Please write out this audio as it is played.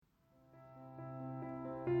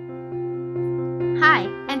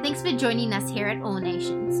and thanks for joining us here at All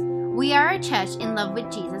Nations. We are a church in love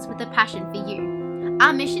with Jesus with a passion for you.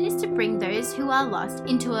 Our mission is to bring those who are lost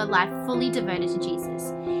into a life fully devoted to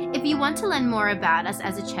Jesus. If you want to learn more about us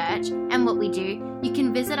as a church and what we do, you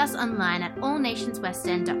can visit us online at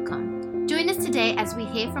allnationswestend.com. Join us today as we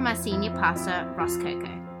hear from our senior pastor, Ross Coco.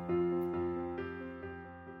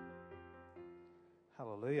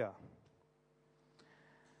 Hallelujah.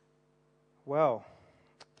 Well,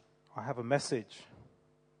 I have a message.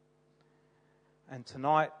 And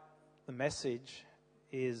tonight, the message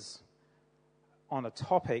is on a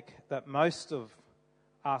topic that most of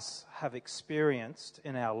us have experienced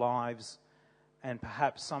in our lives, and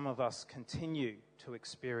perhaps some of us continue to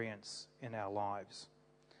experience in our lives.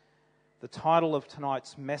 The title of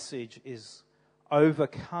tonight's message is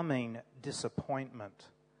Overcoming Disappointment.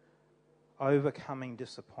 Overcoming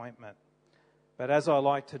disappointment. But as I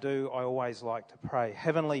like to do, I always like to pray.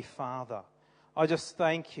 Heavenly Father, I just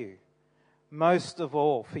thank you most of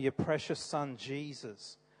all for your precious Son,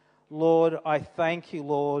 Jesus. Lord, I thank you,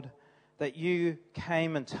 Lord, that you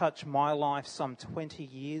came and touched my life some 20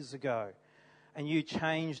 years ago, and you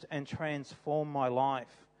changed and transformed my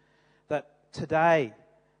life. That today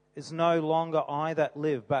is no longer I that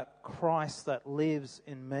live, but Christ that lives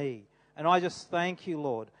in me. And I just thank you,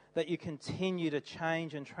 Lord, that you continue to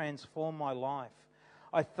change and transform my life.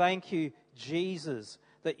 I thank you, Jesus,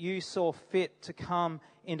 that you saw fit to come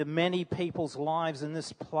into many people's lives in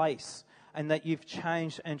this place, and that you've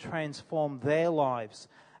changed and transformed their lives.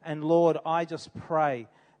 And Lord, I just pray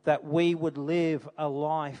that we would live a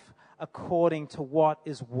life according to what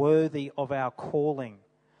is worthy of our calling.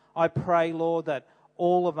 I pray, Lord, that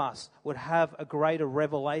all of us would have a greater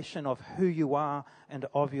revelation of who you are and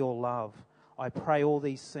of your love. I pray all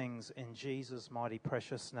these things in Jesus' mighty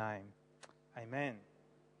precious name. Amen.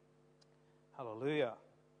 Hallelujah.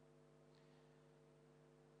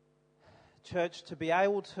 Church, to be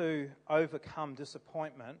able to overcome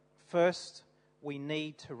disappointment, first we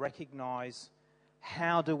need to recognize,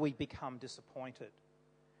 how do we become disappointed?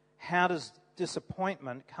 How does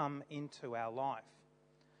disappointment come into our life?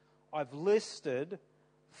 I've listed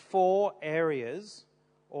 4 areas,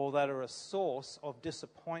 or that are a source of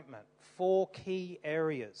disappointment. 4 key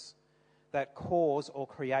areas that cause or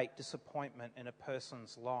create disappointment in a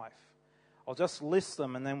person's life. I'll just list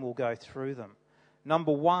them and then we'll go through them.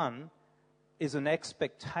 Number 1 is an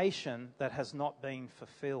expectation that has not been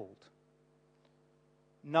fulfilled.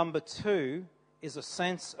 Number 2 is a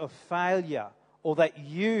sense of failure, or that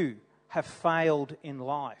you have failed in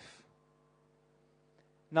life.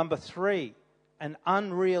 Number 3, an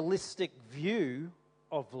unrealistic view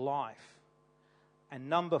of life.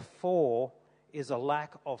 And number 4 is a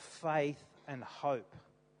lack of faith and hope.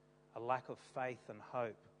 A lack of faith and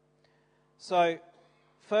hope. So,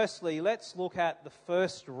 firstly, let's look at the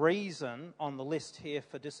first reason on the list here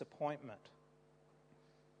for disappointment.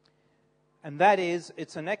 And that is,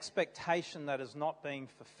 it's an expectation that has not been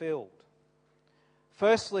fulfilled.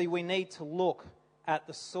 Firstly, we need to look at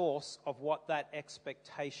the source of what that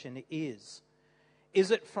expectation is.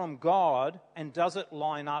 Is it from God, and does it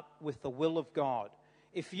line up with the will of God?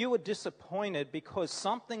 If you are disappointed because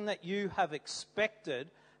something that you have expected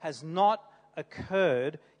has not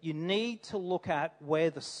occurred, you need to look at where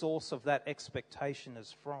the source of that expectation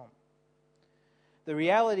is from. The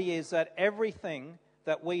reality is that everything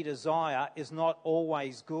that we desire is not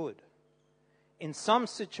always good. In some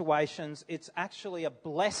situations, it's actually a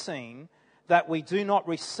blessing that we do not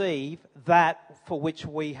receive that for which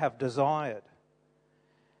we have desired,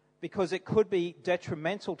 because it could be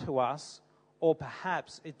detrimental to us, or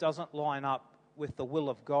perhaps it doesn't line up with the will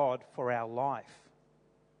of God for our life.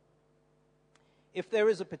 If there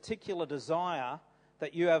is a particular desire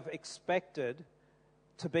that you have expected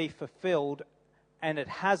to be fulfilled and it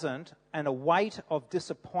hasn't, and a weight of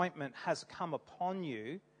disappointment has come upon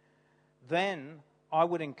you, then I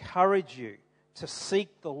would encourage you to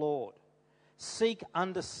seek the Lord. Seek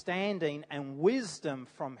understanding and wisdom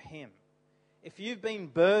from Him. If you've been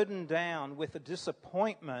burdened down with a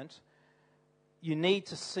disappointment, you need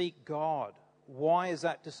to seek God. Why is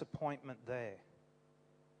that disappointment there?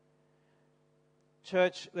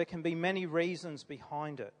 Church, there can be many reasons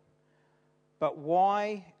behind it. But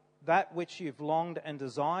why that which you've longed and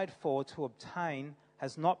desired for to obtain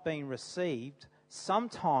has not been received,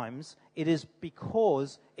 sometimes it is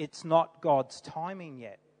because it's not God's timing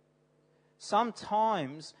yet.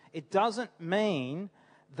 Sometimes it doesn't mean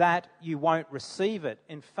that you won't receive it.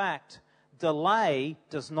 In fact, delay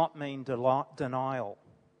does not mean denial.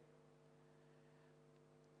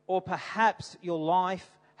 Or perhaps your life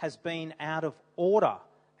has been out of order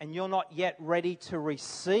and you're not yet ready to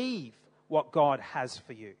receive what God has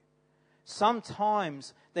for you.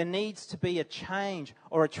 Sometimes there needs to be a change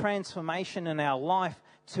or a transformation in our life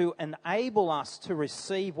to enable us to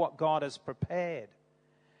receive what God has prepared.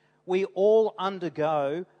 We all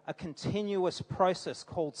undergo a continuous process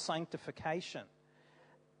called sanctification.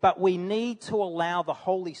 But we need to allow the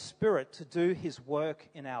Holy Spirit to do His work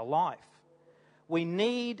in our life. We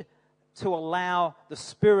need to allow the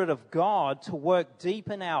Spirit of God to work deep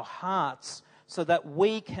in our hearts so that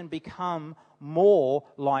we can become more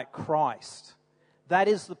like Christ. That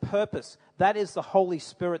is the purpose. That is the Holy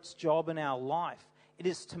Spirit's job in our life. It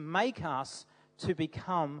is to make us to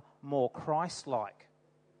become more Christ-like.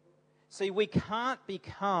 See, we can't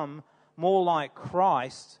become more like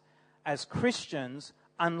Christ as Christians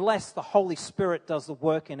unless the Holy Spirit does the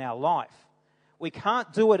work in our life. We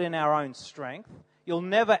can't do it in our own strength. You'll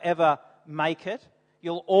never ever make it.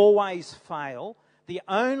 You'll always fail. The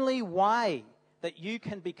only way that you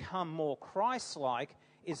can become more Christ-like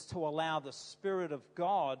is to allow the Spirit of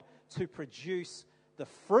God to produce the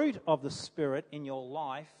fruit of the Spirit in your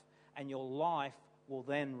life, and your life will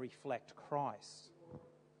then reflect Christ.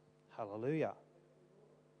 Hallelujah.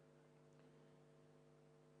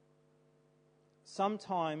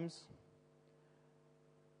 Sometimes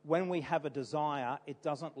when we have a desire, it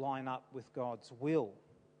doesn't line up with God's will.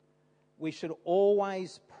 We should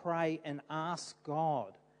always pray and ask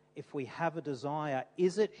God, if we have a desire,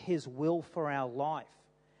 is it His will for our life?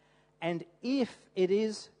 And if it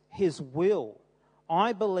is His will,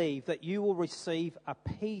 I believe that you will receive a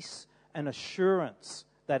peace and assurance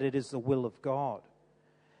that it is the will of God.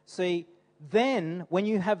 See, then when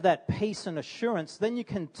you have that peace and assurance, then you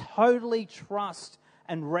can totally trust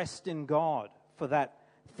and rest in God for that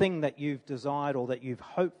thing that you've desired or that you've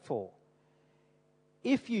hoped for.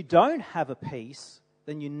 If you don't have a peace,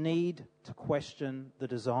 then you need to question the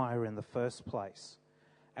desire in the first place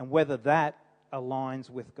and whether that aligns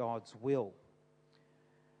with God's will.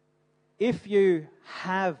 If you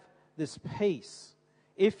have this peace,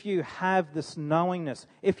 if you have this knowingness,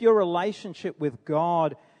 if your relationship with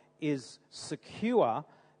God is secure,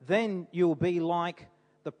 then you'll be like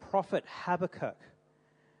the prophet Habakkuk.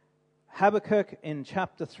 Habakkuk in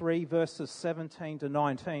chapter 3, verses 17 to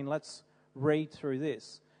 19. Let's read through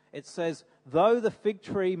this. It says, "Though the fig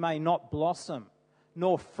tree may not blossom,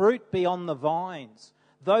 nor fruit be on the vines,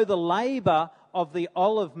 though the labor of the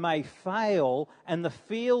olive may fail, and the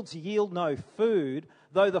fields yield no food,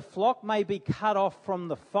 though the flock may be cut off from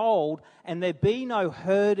the fold, and there be no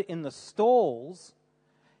herd in the stalls,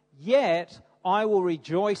 yet I will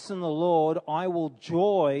rejoice in the Lord, I will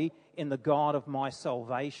joy in the God of my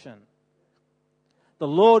salvation. The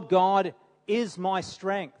Lord God is my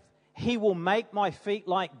strength. He will make my feet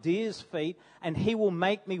like deer's feet, and He will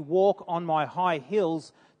make me walk on my high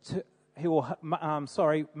hills.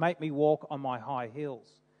 Make me walk on my high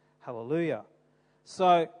hills." Hallelujah.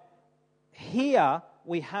 So here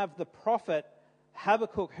we have the prophet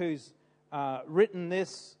Habakkuk, who's written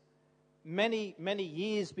this many, many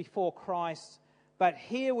years before Christ. But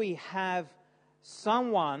here we have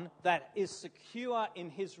someone that is secure in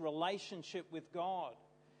his relationship with God.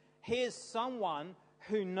 Here's someone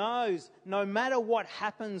who knows no matter what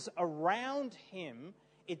happens around him,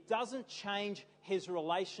 it doesn't change his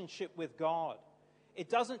relationship with God. It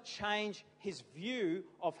doesn't change his view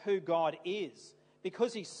of who God is,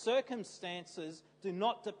 because his circumstances do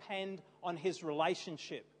not depend on his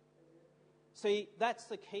relationship. See, that's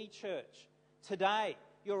the key, church. Today,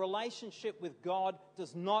 your relationship with God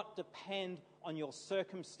does not depend on your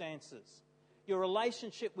circumstances. Your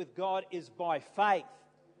relationship with God is by faith.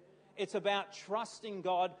 It's about trusting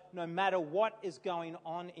God no matter what is going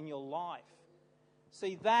on in your life.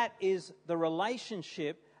 See, that is the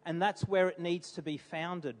relationship, and that's where it needs to be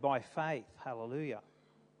founded, by faith. Hallelujah.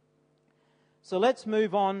 So let's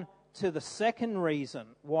move on to the second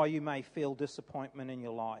reason why you may feel disappointment in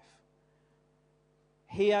your life.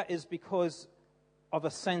 Here is because of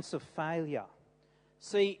a sense of failure.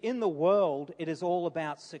 See, in the world, it is all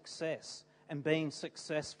about success and being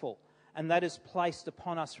successful. And that is placed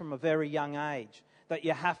upon us from a very young age, that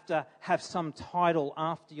you have to have some title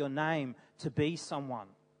after your name to be someone.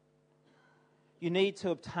 You need to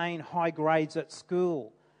obtain high grades at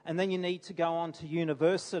school, and then you need to go on to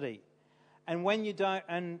university. And when you don't,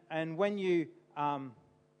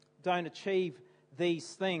 don't achieve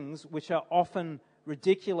these things, which are often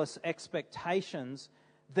ridiculous expectations,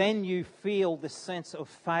 then you feel this sense of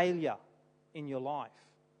failure in your life.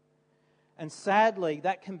 And sadly,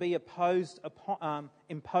 that can be imposed upon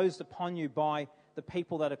you by the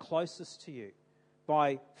people that are closest to you,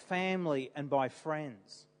 by family and by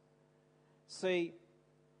friends. See,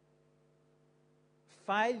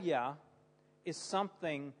 failure is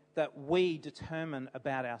something that we determine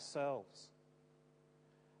about ourselves.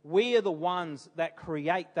 We are the ones that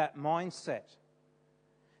create that mindset.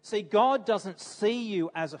 See, God doesn't see you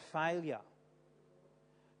as a failure.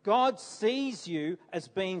 God sees you as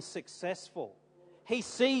being successful. He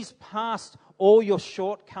sees past all your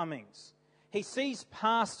shortcomings. He sees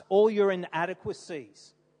past all your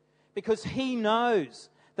inadequacies, because He knows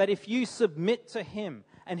that if you submit to Him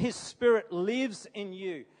and His Spirit lives in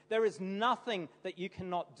you, there is nothing that you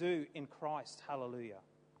cannot do in Christ. Hallelujah.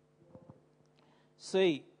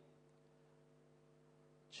 See,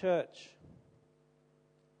 church,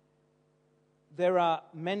 there are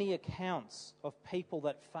many accounts of people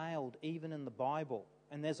that failed even in the Bible,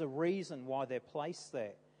 and there's a reason why they're placed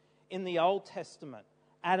there. In the Old Testament,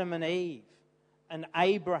 Adam and Eve, and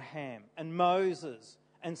Abraham, and Moses,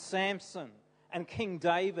 and Samson, and King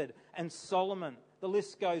David, and Solomon, the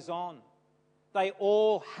list goes on. They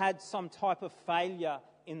all had some type of failure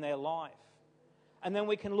in their life. And then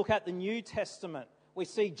we can look at the New Testament. We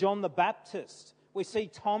see John the Baptist, we see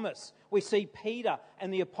Thomas, we see Peter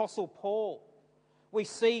and the Apostle Paul. We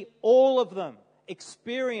see all of them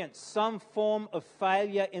experience some form of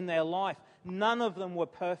failure in their life. None of them were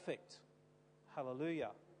perfect.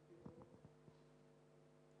 Hallelujah.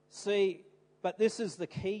 See, but this is the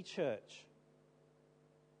key, church.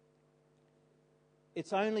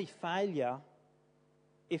 It's only failure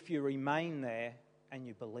if you remain there and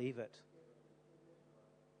you believe it.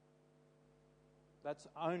 That's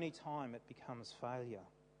the only time it becomes failure.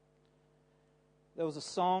 There was a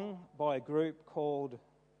song by a group called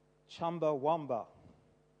Chumbawamba,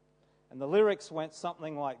 and the lyrics went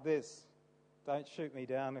something like this. Don't shoot me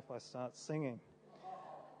down if I start singing.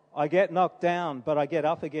 I get knocked down, but I get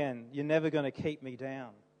up again. You're never going to keep me down.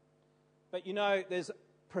 But you know, there's a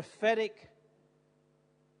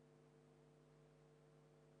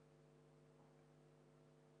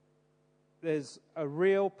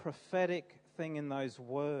real prophetic thing in those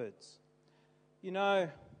words. You know,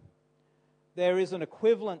 there is an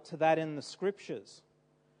equivalent to that in the Scriptures,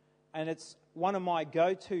 and it's one of my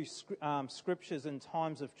go-to scriptures in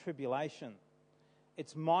times of tribulation.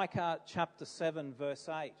 It's Micah chapter 7, verse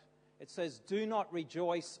 8. It says, "Do not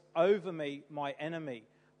rejoice over me, my enemy.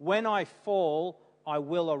 When I fall, I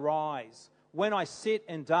will arise. When I sit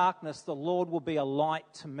in darkness, the Lord will be a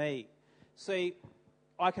light to me." See,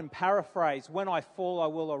 I can paraphrase, when I fall, I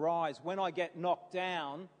will arise. When I get knocked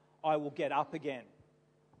down, I will get up again.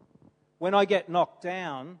 When I get knocked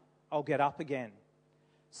down, I'll get up again.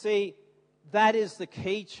 See, that is the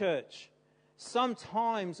key, church.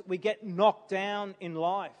 Sometimes we get knocked down in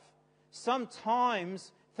life.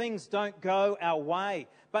 Sometimes things don't go our way.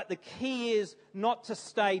 But the key is not to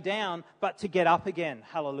stay down, but to get up again.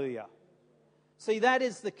 Hallelujah. See, that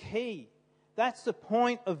is the key. That's the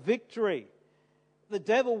point of victory. The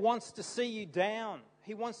devil wants to see you down.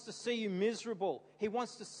 He wants to see you miserable. He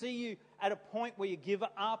wants to see you at a point where you give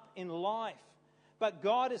up in life. But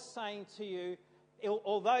God is saying to you,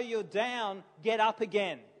 although you're down, get up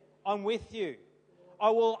again. I'm with you.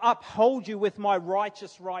 I will uphold you with my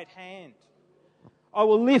righteous right hand. I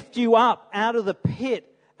will lift you up out of the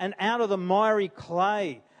pit and out of the miry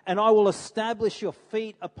clay, and I will establish your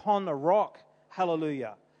feet upon the rock.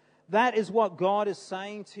 Hallelujah. That is what God is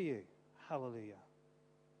saying to you. Hallelujah.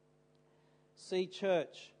 See,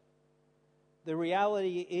 church, the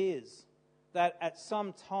reality is that at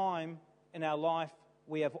some time in our life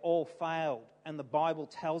we have all failed, and the Bible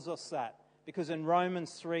tells us that. Because in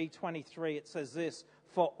Romans 3:23 it says this,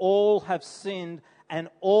 "For all have sinned and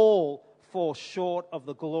all fall short of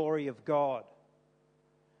the glory of God."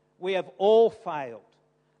 We have all failed.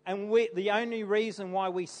 And the only reason why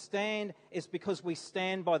we stand is because we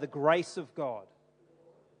stand by the grace of God.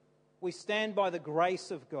 We stand by the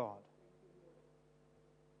grace of God.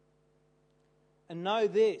 And know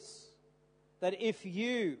this, that if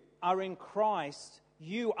you are in Christ,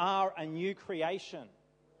 you are a new creation.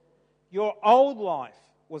 Your old life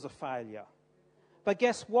was a failure. But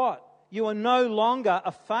guess what? You are no longer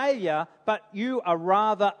a failure, but you are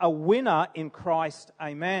rather a winner in Christ.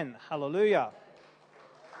 Amen. Hallelujah.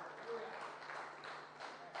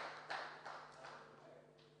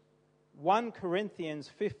 (1 Corinthians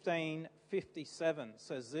 15:57)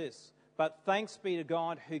 says this, "But thanks be to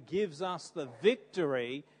God who gives us the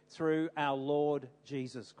victory through our Lord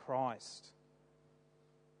Jesus Christ."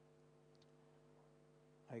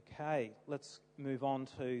 Okay, let's move on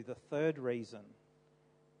to the third reason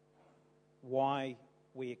why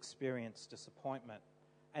we experience disappointment.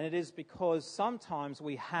 And it is because sometimes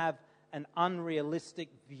we have an unrealistic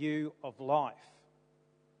view of life.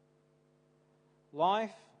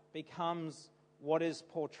 Life becomes what is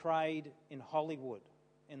portrayed in Hollywood,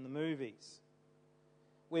 in the movies.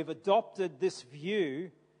 We've adopted this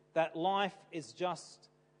view that life is just,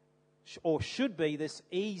 or should be, this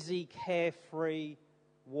easy, carefree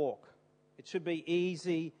walk. It should be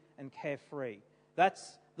easy and carefree.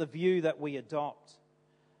 That's the view that we adopt.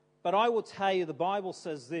 But I will tell you, the Bible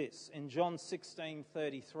says this in John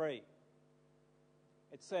 16:33.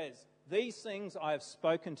 It says, "These things I have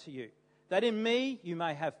spoken to you, that in me you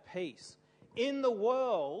may have peace. In the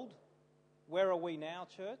world," where are we now,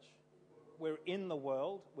 church? We're in the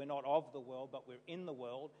world. We're not of the world, but we're in the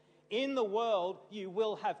world. "In the world you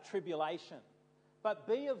will have tribulation. But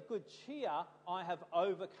be of good cheer, I have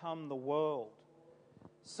overcome the world."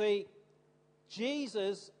 See,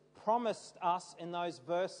 Jesus promised us in those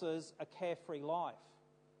verses a carefree life.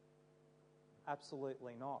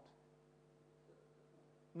 Absolutely not.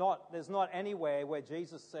 There's not anywhere where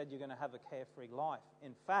Jesus said you're going to have a carefree life.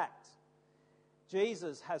 In fact,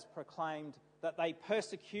 Jesus has proclaimed that they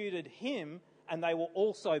persecuted him and they will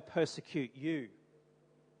also persecute you.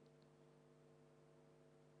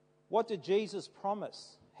 What did Jesus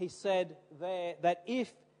promise? He said there that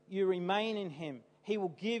if you remain in him, he will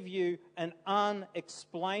give you an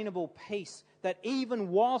unexplainable peace, that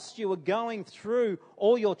even whilst you are going through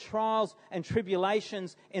all your trials and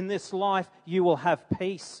tribulations in this life, you will have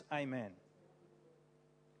peace. Amen.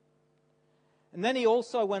 And then he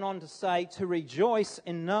also went on to say to rejoice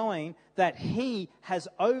in knowing that he has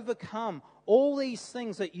overcome all these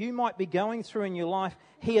things that you might be going through in your life.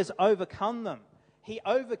 He has overcome them. He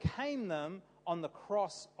overcame them on the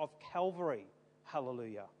cross of Calvary.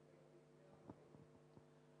 Hallelujah.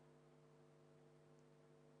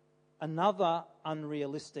 Another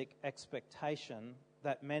unrealistic expectation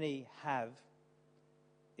that many have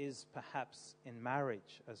is perhaps in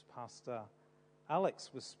marriage, as Pastor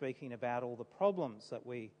Alex was speaking about all the problems that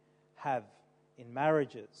we have in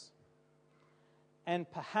marriages. And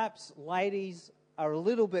perhaps ladies are a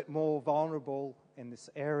little bit more vulnerable in this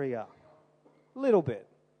area. A little bit.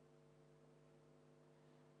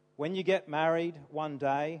 When you get married one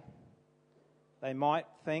day, they might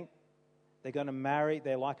think they're going to marry,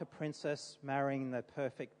 they're like a princess marrying the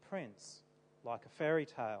perfect prince, like a fairy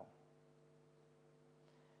tale.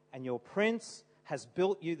 And your prince has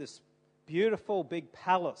built you this beautiful big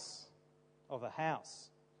palace of a house.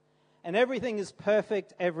 And everything is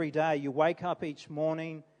perfect every day. You wake up each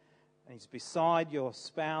morning and he's beside your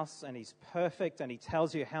spouse and he's perfect and he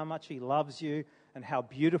tells you how much he loves you and how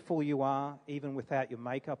beautiful you are, even without your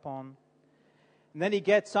makeup on. And then he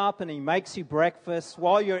gets up and he makes you breakfast.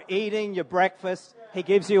 While you're eating your breakfast, he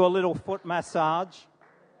gives you a little foot massage.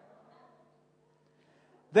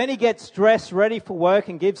 Then he gets dressed, ready for work,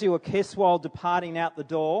 and gives you a kiss while departing out the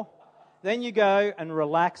door. Then you go and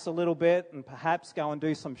relax a little bit and perhaps go and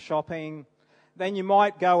do some shopping. Then you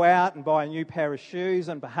might go out and buy a new pair of shoes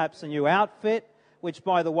and perhaps a new outfit, which,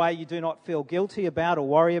 by the way, you do not feel guilty about or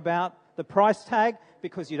worry about the price tag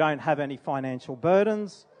because you don't have any financial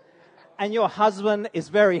burdens. And your husband is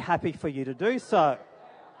very happy for you to do so.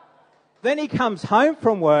 Then he comes home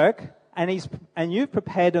from work and you've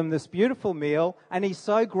prepared him this beautiful meal and he's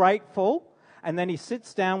so grateful. And then he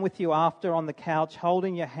sits down with you after on the couch,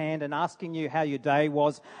 holding your hand and asking you how your day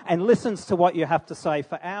was and listens to what you have to say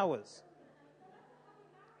for hours.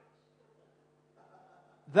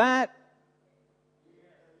 That,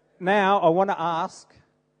 now I want to ask,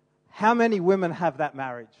 how many women have that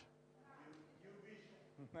marriage?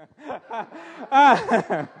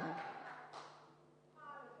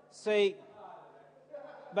 See,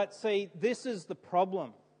 this is the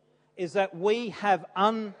problem, is that we have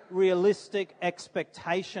unrealistic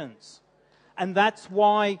expectations, and that's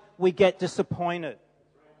why we get disappointed.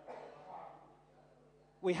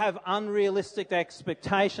 We have unrealistic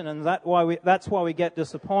expectation, and that's why we get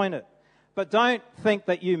disappointed. But don't think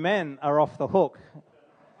that you men are off the hook.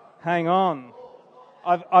 Hang on.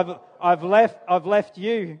 I've left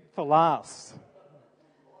you for last.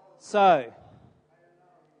 So,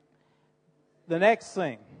 the next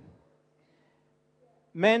thing.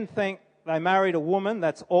 Men think they married a woman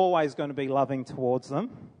that's always going to be loving towards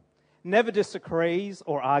them, never disagrees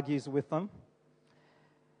or argues with them,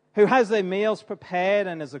 who has their meals prepared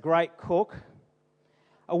and is a great cook,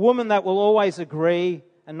 a woman that will always agree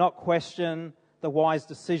and not question the wise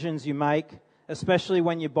decisions you make, especially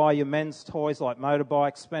when you buy your men's toys like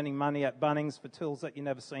motorbikes, spending money at Bunnings for tools that you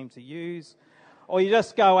never seem to use, or you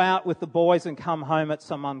just go out with the boys and come home at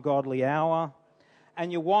some ungodly hour,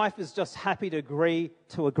 and your wife is just happy to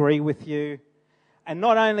agree with you. And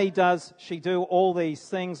not only does she do all these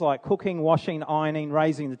things like cooking, washing, ironing,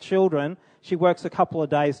 raising the children, she works a couple of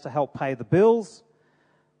days to help pay the bills.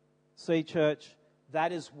 So See, church,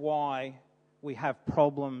 that is why we have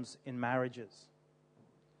problems in marriages.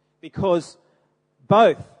 Because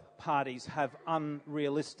both parties have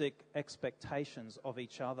unrealistic expectations of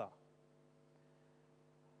each other.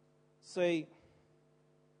 See,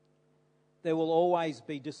 there will always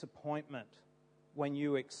be disappointment when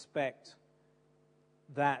you expect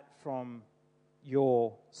that from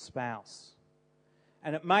your spouse.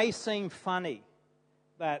 And it may seem funny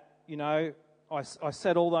that, I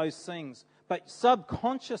said all those things, but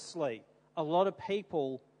subconsciously, a lot of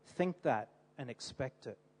people think that and expect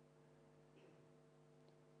it.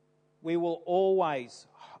 We will always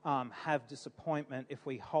have disappointment if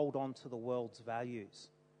we hold on to the world's values.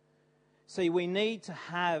 See, we need to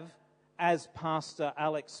have, as Pastor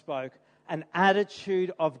Alex spoke, an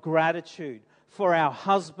attitude of gratitude for our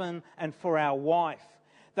husband and for our wife.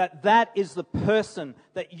 That is the person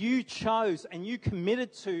that you chose and you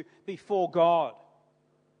committed to before God.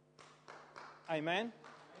 Amen?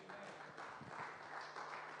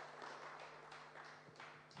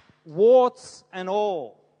 Warts and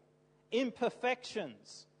all,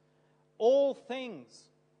 imperfections, all things,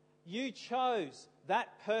 you chose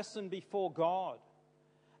that person before God.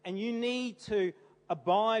 And you need to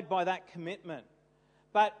abide by that commitment.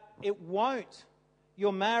 But it won't.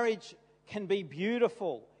 Your marriage can be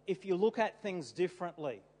beautiful if you look at things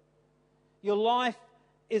differently. Your life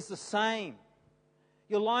is the same.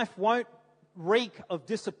 Your life won't reek of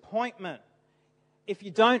disappointment if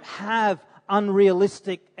you don't have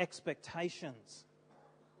unrealistic expectations.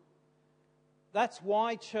 That's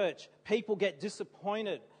why, church, people get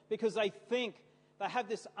disappointed, because they think they have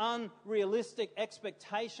this unrealistic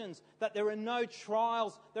expectations that there are no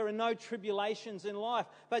trials, there are no tribulations in life.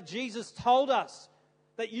 But Jesus told us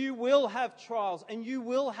that you will have trials and you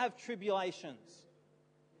will have tribulations.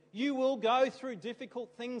 You will go through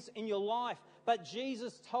difficult things in your life. But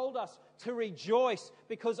Jesus told us to rejoice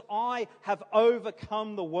because I have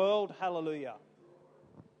overcome the world. Hallelujah.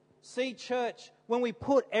 See, church, when we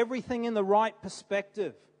put everything in the right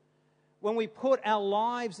perspective, when we put our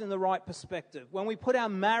lives in the right perspective, when we put our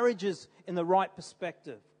marriages in the right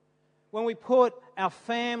perspective, when we put our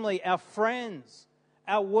family, our friends,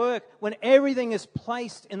 our work, when everything is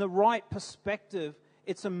placed in the right perspective,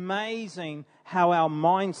 it's amazing how our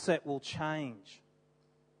mindset will change.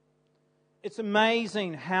 It's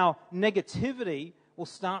amazing how negativity will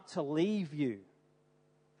start to leave you.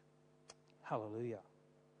 Hallelujah.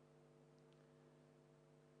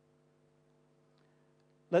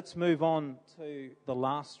 Let's move on to the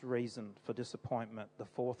last reason for disappointment, the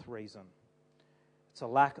fourth reason. It's a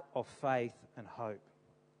lack of faith and hope.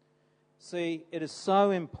 See, it is so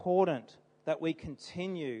important that we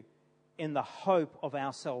continue in the hope of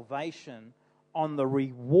our salvation on the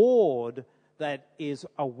reward that is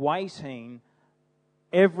awaiting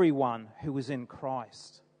everyone who is in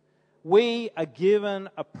Christ. We are given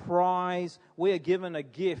a prize, we are given a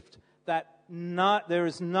gift that there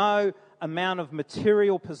is no amount of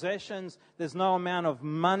material possessions, there's no amount of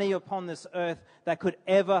money upon this earth that could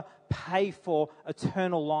ever pay for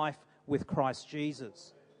eternal life with Christ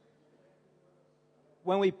Jesus.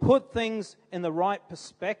 When we put things in the right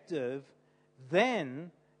perspective,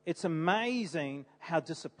 then it's amazing how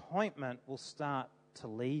disappointment will start to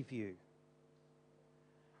leave you.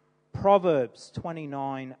 Proverbs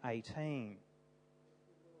 29:18.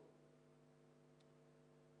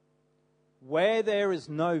 Where there is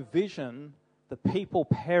no vision, the people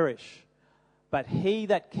perish, but he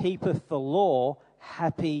that keepeth the law,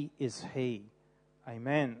 happy is he.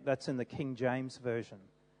 Amen. That's in the King James Version.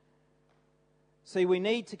 See, we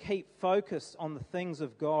need to keep focused on the things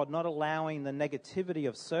of God, not allowing the negativity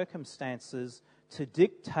of circumstances to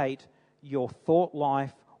dictate your thought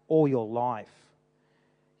life or your life.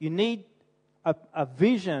 You need a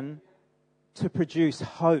vision to produce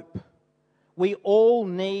hope. We all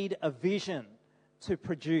need a vision to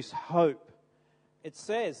produce hope. It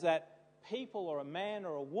says that people or a man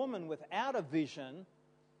or a woman without a vision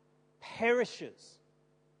perishes.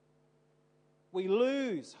 We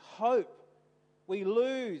lose hope. We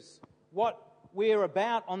lose what we're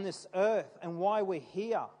about on this earth and why we're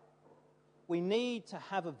here. We need to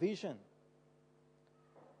have a vision.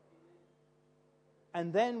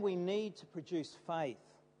 And then we need to produce faith.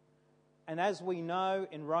 And as we know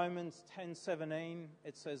in Romans 10:17,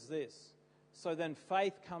 it says this: so then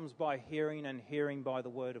faith comes by hearing, and hearing by the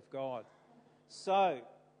word of God. So,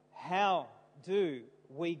 how do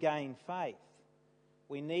we gain faith?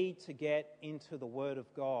 We need to get into the word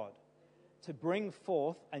of God to bring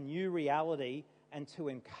forth a new reality and to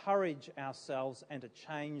encourage ourselves and to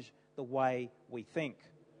change the way we think.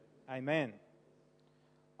 Amen.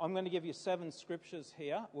 I'm going to give you 7 scriptures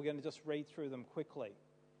here. We're going to just read through them quickly.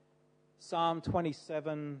 Psalm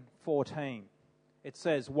 27:14. It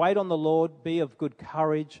says, "Wait on the Lord, be of good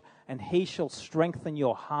courage, and he shall strengthen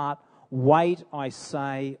your heart. Wait, I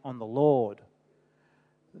say, on the Lord."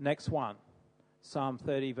 The next one, Psalm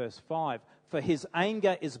 30, verse 5. "For his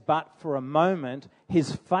anger is but for a moment,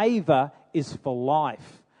 his favour is for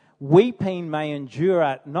life. Weeping may endure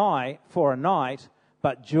at night for a night,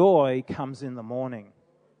 but joy comes in the morning."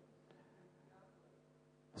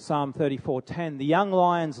 Psalm 34:10. "The young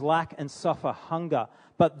lions lack and suffer hunger,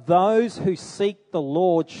 but those who seek the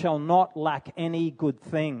Lord shall not lack any good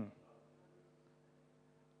thing."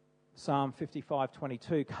 Psalm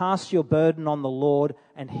 55:22. "Cast your burden on the Lord,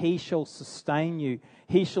 and he shall sustain you.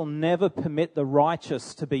 He shall never permit the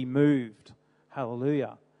righteous to be moved."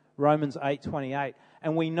 Hallelujah. Romans 8:28.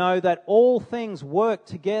 "And we know that all things work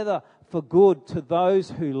together for good to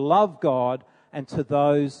those who love God and to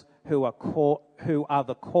those who are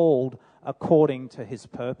the called according to his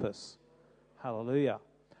purpose." Hallelujah.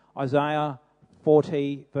 Isaiah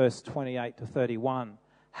 40, verse 28 to 31.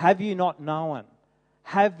 "Have you not known?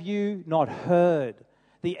 Have you not heard?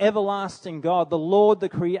 The everlasting God, the Lord, the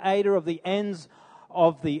creator of the ends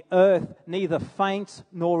of the earth, neither faints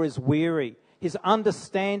nor is weary. His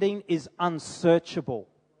understanding is unsearchable.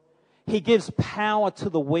 He gives power to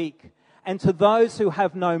the weak, and to those who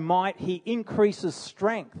have no might, he increases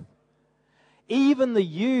strength. Even the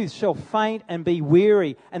youth shall faint and be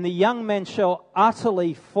weary, and the young men shall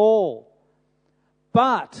utterly fall.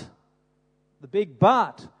 But," the big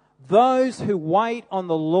but, "those who wait on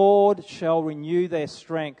the Lord shall renew their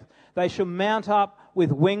strength. They shall mount up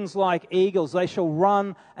with wings like eagles. They shall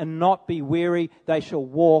run and not be weary. They shall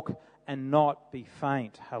walk and not be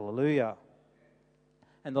faint." Hallelujah.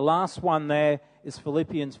 And the last one there is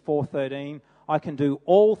Philippians 4:13. "I can do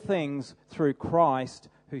all things through Christ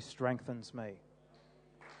who strengthens me."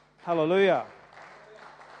 Hallelujah.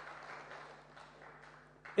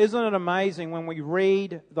 Isn't it amazing when we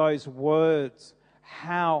read those words,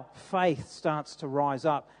 how faith starts to rise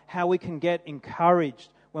up, how we can get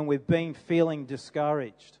encouraged when we've been feeling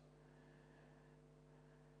discouraged?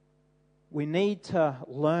 We need to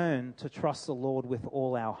learn to trust the Lord with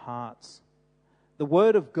all our hearts. The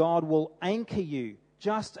Word of God will anchor you,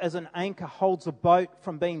 just as an anchor holds a boat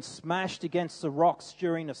from being smashed against the rocks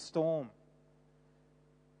during a storm.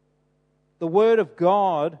 The Word of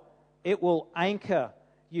God, it will anchor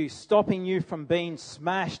you, stopping you from being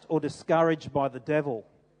smashed or discouraged by the devil.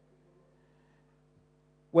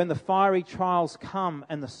 When the fiery trials come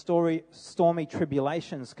and the stormy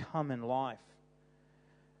tribulations come in life,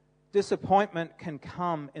 disappointment can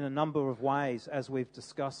come in a number of ways, as we've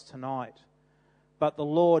discussed tonight. But the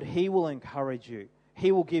Lord, He will encourage you.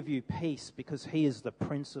 He will give you peace because He is the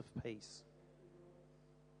Prince of Peace.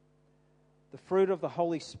 The fruit of the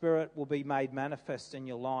Holy Spirit will be made manifest in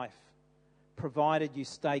your life, provided you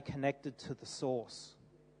stay connected to the source.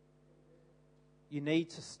 You need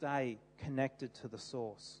to stay connected to the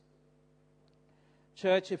source.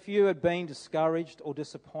 Church, if you have been discouraged or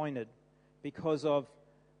disappointed because of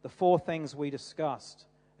the 4 things we discussed,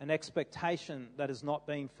 an expectation that has not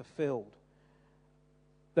been fulfilled,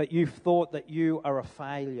 that you've thought that you are a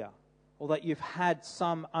failure, or that you've had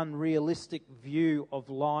some unrealistic view of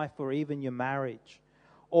life or even your marriage,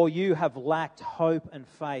 or you have lacked hope and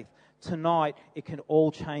faith, tonight it can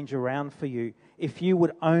all change around for you if you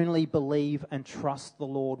would only believe and trust the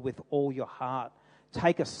Lord with all your heart.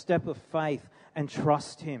 Take a step of faith and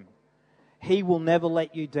trust Him. He will never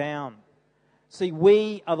let you down. See,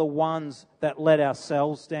 we are the ones that let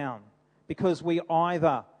ourselves down because we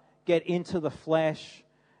either get into the flesh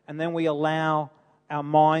and then we allow our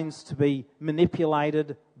minds to be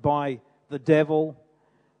manipulated by the devil.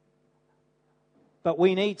 But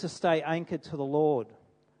we need to stay anchored to the Lord.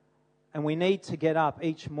 And we need to get up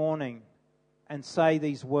each morning and say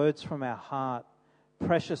these words from our heart.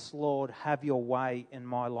 Precious Lord, have your way in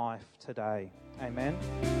my life today. Amen.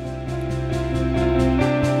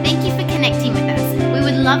 Thank you for connecting with us. We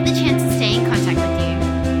would love the chance to stay in contact with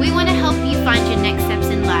you. We want to help you find your next steps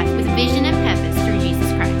in life with vision and purpose through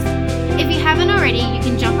Jesus Christ. If you haven't already, you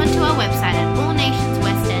can jump onto our website